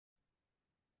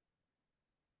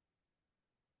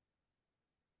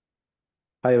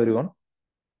Hi everyone,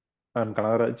 I am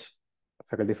Kanagaraj,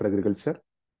 Faculty for Agriculture.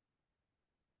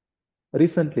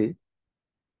 Recently,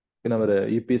 in our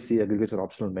UPSC Agriculture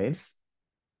Optional Mains,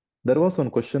 there was one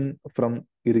question from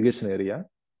irrigation area.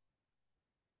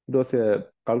 It was a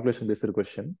calculation-based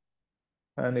question,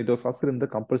 and it was asked in the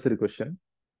compulsory question.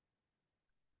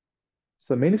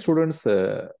 So many students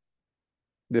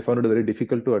they found it very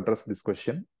difficult to address this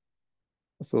question.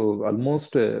 So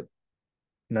almost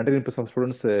 99% of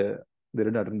students they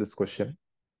didn't attend this question.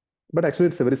 But actually,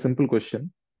 it's a very simple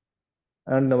question.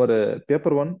 And our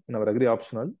paper one in our Agri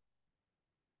optional,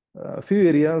 a few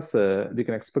areas we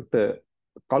can expect a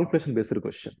calculation-based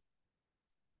question.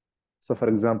 So, for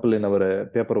example, in our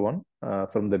paper one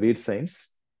from the weed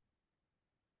science,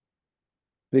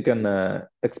 we can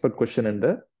expect question in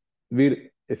the weed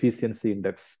efficiency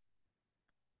index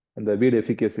and the weed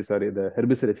efficacy, the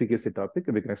herbicide efficacy topic.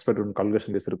 We can expect one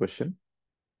calculation-based question.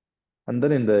 And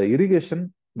then in the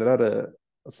irrigation, there are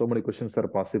so many questions are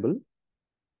possible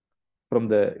from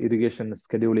the irrigation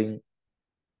scheduling,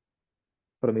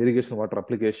 from irrigation water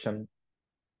application,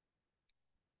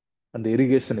 and the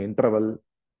irrigation interval,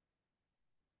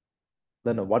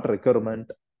 then water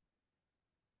requirement,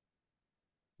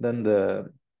 then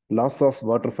the loss of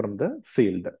water from the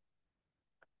field.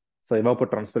 So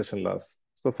evapotranspiration loss.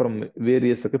 So from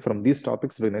various, okay, from these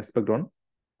topics, we can expect one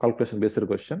calculation-based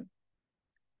question.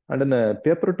 And in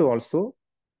paper two also,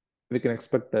 we can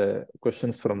expect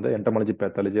questions from the entomology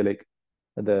pathology, like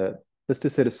the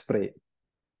pesticide spray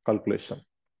calculation.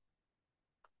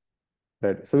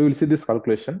 Right. So we will see this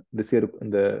calculation this year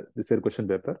in this year question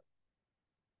paper.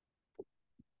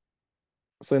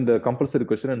 So in the compulsory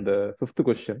question, in the fifth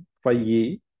question,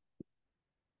 5E,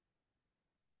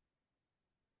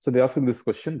 so they asked this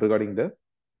question regarding the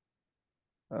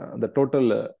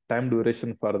total time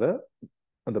duration for the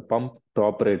pump to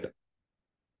operate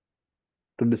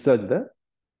to discharge the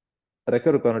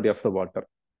required quantity of the water.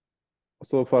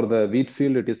 So for the wheat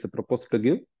field, it is proposed to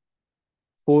give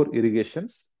 4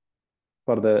 irrigations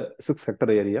for the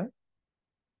 6-hectare area,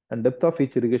 and depth of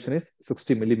each irrigation is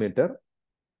 60 millimeter,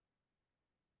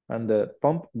 and the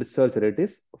pump discharge rate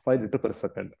is 5 liter per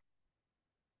second.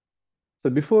 So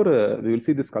before we will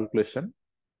see this calculation,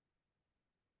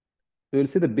 we will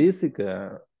see the basic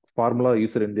formula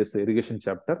used in this irrigation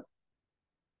chapter.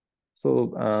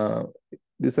 So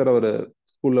these are our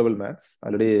school level maths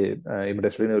already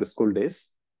studied in our school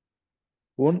days.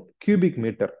 1 cubic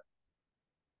meter.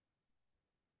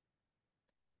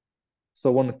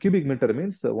 So 1 cubic meter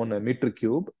means 1 meter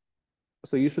cube.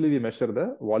 So usually we measure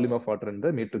the volume of water in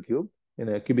the meter cube in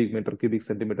a cubic meter, cubic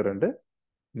centimeter, and a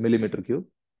millimeter cube.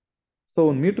 So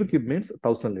 1 meter cube means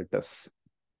 1000 liters.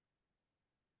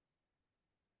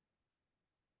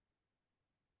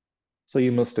 So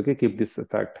you must keep this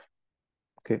fact.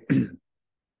 Okay.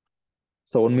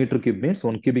 So 1 meter cube means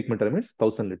 1 cubic meter means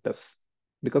 1000 liters.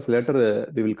 Because later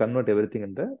we will convert everything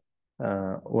in the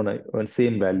one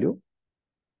same value.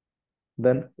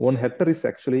 Then 1 hectare is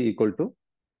actually equal to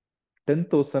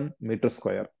 10,000 meter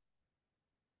square.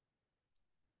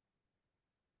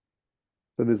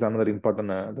 So this is another important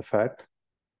the fact.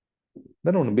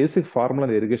 Then one basic formula in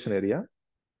the irrigation area,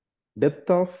 depth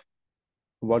of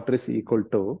water is equal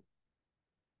to,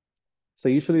 so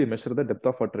usually we measure the depth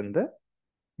of water in the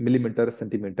millimeter,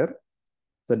 centimeter.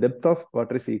 So depth of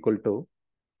water is equal to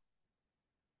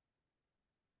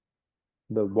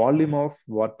the volume of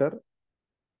water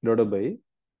divided by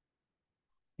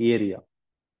area.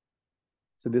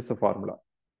 So this is the formula.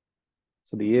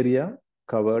 So the area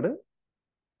covered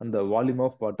and the volume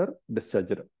of water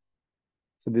discharged.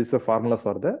 So this is the formula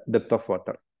for the depth of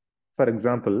water. For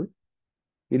example,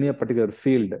 in a particular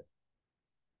field,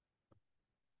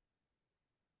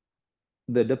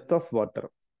 the depth of water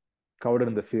covered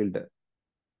in the field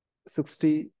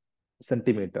 60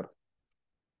 centimeter.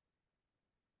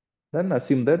 Then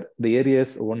assume that the area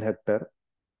is 1 hectare.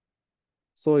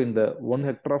 So in the 1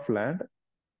 hectare of land,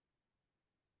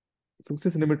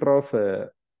 60 centimeter of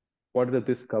water that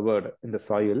is covered in the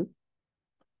soil,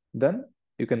 then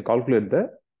you can calculate the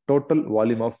total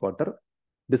volume of water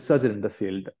discharged in the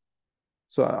field.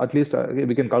 So at least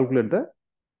we can calculate the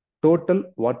total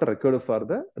water required for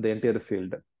the entire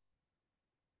field.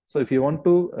 So if you want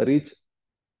to reach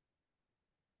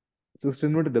 60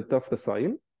 centimeter depth of the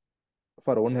soil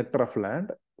for 1 hectare of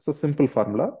land, so simple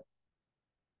formula,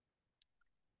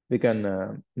 we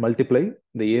can multiply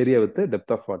the area with the depth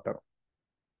of water.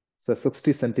 So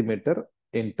 60 centimeter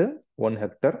into 1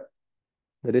 hectare,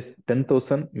 that is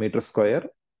 10,000 meter square.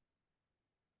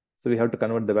 So we have to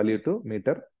convert the value to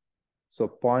meter. So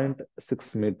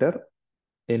 0.6 meter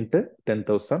into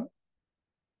 10,000.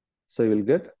 So you will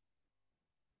get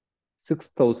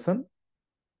 6,000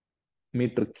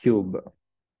 meter cube.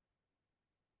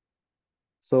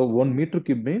 So 1 meter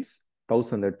cube means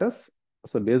 1,000 liters.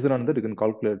 So based on that, you can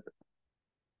calculate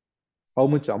how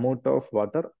much amount of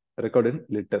water recorded in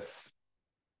liters.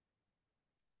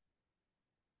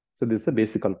 So this is a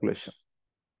basic calculation.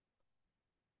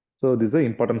 So this is an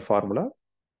important formula.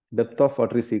 Depth of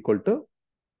water is equal to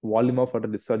volume of water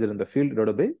discharged in the field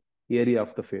divided by area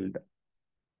of the field.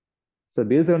 So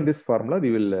based on this formula,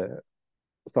 we will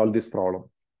solve this problem.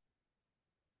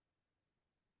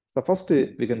 So first,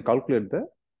 we can calculate the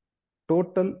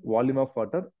total volume of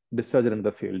water discharged in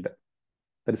the field.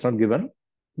 That is not given,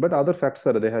 but other facts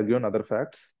are, they have given other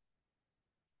facts.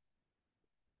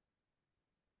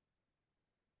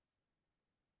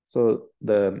 So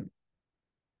the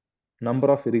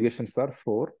number of irrigations are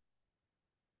 4.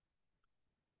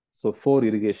 So 4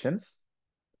 irrigations.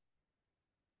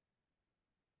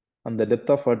 And the depth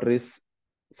of water is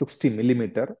 60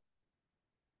 millimeter.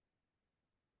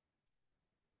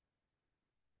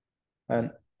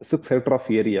 And 6 hectare of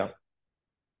area.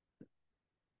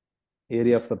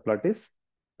 Area of the plot is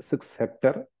 6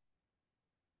 hectare.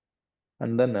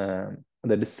 And then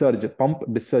the pump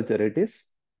discharge rate is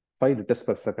 5 liters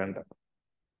per second.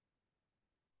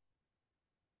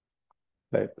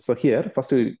 Right. So here,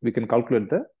 first we can calculate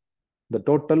the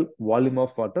total volume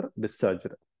of water discharged.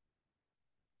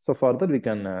 So for that, we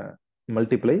can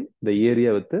multiply the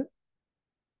area with the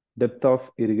depth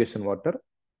of irrigation water.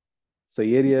 So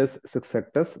area is 6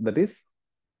 hectares, that is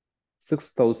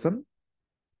 60,000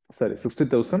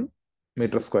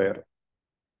 meter square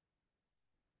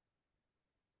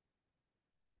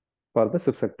for the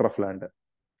 6 hectare of land.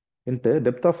 Into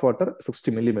depth of water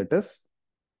 60 millimeters,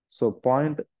 so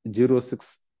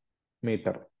 0.06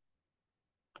 meter.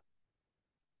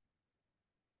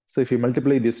 So if you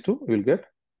multiply these two, you will get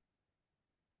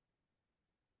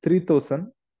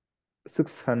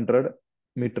 3,600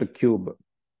 meter cube.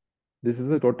 This is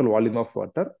the total volume of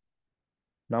water.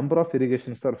 Number of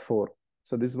irrigations are 4.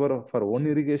 So this was for one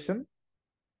irrigation.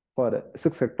 For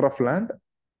 6 hectare of land,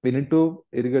 we need to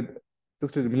irrigate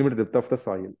 60 millimeter depth of the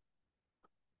soil.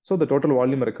 So the total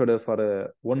volume recorded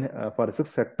for for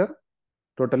 6 hectare,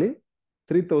 totally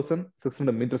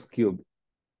 3,600 meters cube.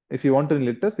 If you want in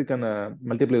liters, you can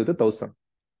multiply with 1,000.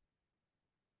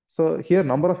 So here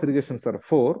number of irrigations are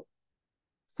 4.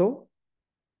 So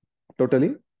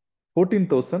totally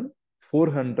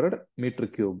 14,400 meter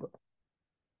cube.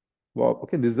 Wow.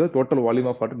 Okay, this is the total volume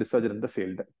of water discharged in the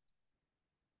field.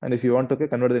 And if you want to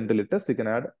convert it into liters, you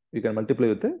can multiply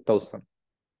with 1,000.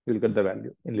 You will get the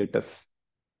value in liters.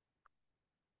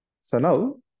 So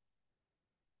now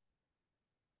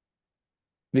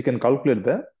we can calculate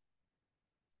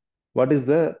what is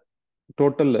the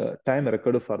total time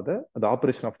recorded for the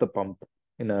operation of the pump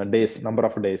in days, number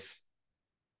of days.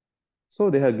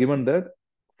 So they have given that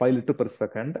 5 liter per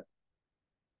second.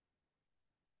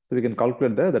 So we can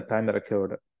calculate the time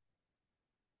required.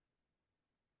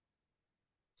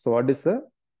 So what is the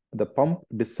pump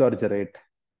discharge rate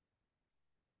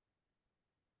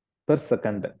per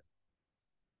second?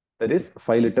 That is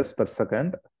 5 liters per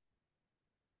second.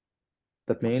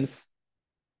 That means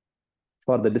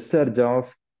for the discharge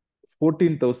of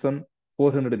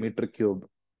 14,400 meter cube,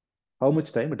 how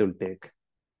much time it will take?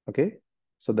 Okay.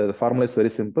 So the formula is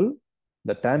very simple.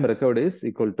 The time required is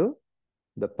equal to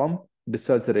the pump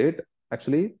discharge rate,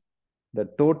 actually the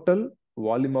total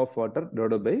volume of water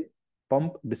divided by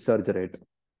pump discharge rate.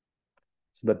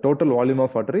 So the total volume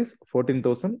of water is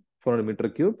 14,400 meter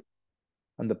cube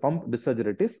and the pump discharge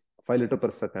rate is 5 liter per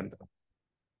second.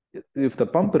 If the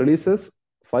pump releases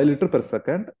 5 liter per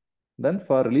second, then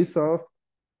for release of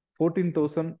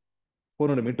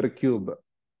 14,400 meter cube,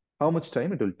 how much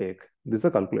time it will take? This is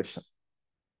a calculation.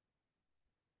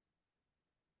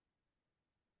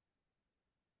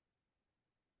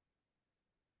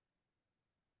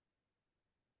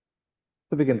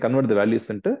 So we can convert the values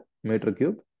into meter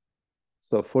cube.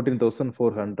 So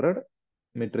 14,400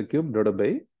 meter cube divided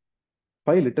by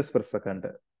 5 liters per second.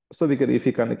 So we can, if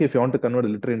you want to convert a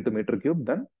liter into meter cube,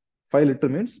 then 5 liter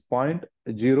means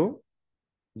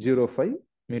 0.005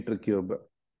 meter cube,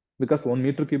 because 1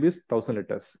 meter cube is 1,000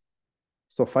 liters.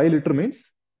 So 5 liter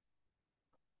means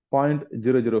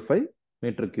 0.005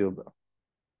 meter cube.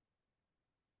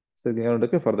 So you can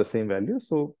look for the same value.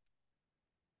 So,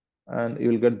 and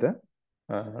you will get the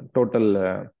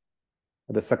total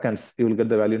the seconds. You will get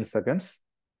the value in seconds.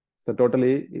 So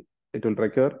totally it will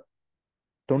require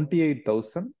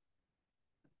 28,000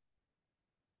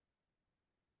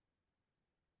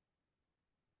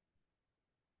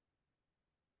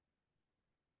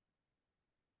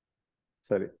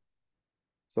 sorry.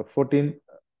 So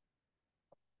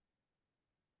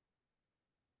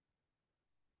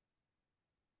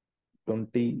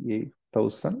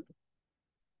 28,000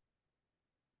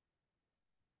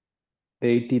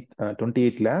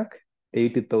 28 lakh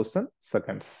 80,000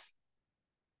 seconds.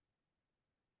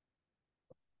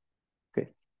 Okay,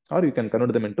 or you can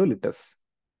convert them into liters.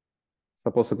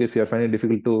 Suppose, okay, if you are finding it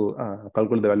difficult to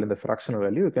calculate the value in the fractional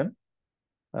value, you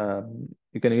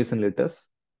can use in liters.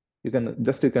 You can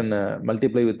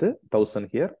multiply with the 1,000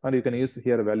 here, or you can use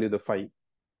here a value the 5.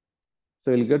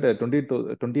 So you'll get a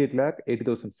 28 lakh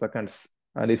 80,000 seconds.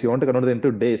 And if you want to convert it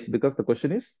into days, because the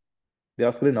question is they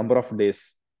ask the number of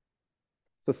days.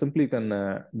 So simply you can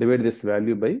divide this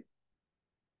value by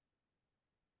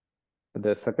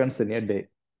the seconds in a day.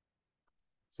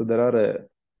 So there are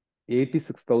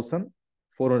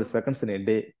 86,400 seconds in a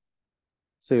day.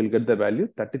 So you'll get the value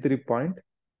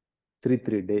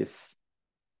 33.33 days.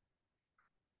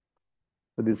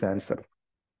 So this answer.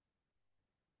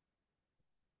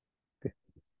 Okay.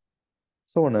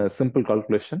 So on a simple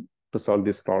calculation to solve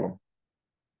this problem.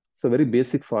 So very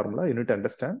basic formula you need to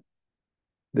understand.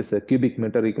 This cubic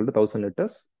meter equal to 1,000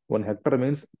 liters. 1 hectare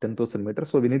means 10,000 meters.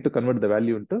 So we need to convert the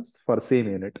value into for same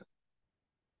unit.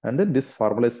 And then this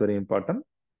formula is very important.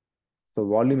 So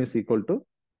volume is equal to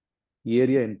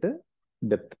area into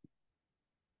depth.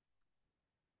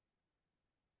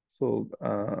 So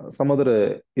some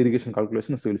other irrigation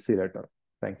calculations we will see later.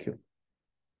 Thank you.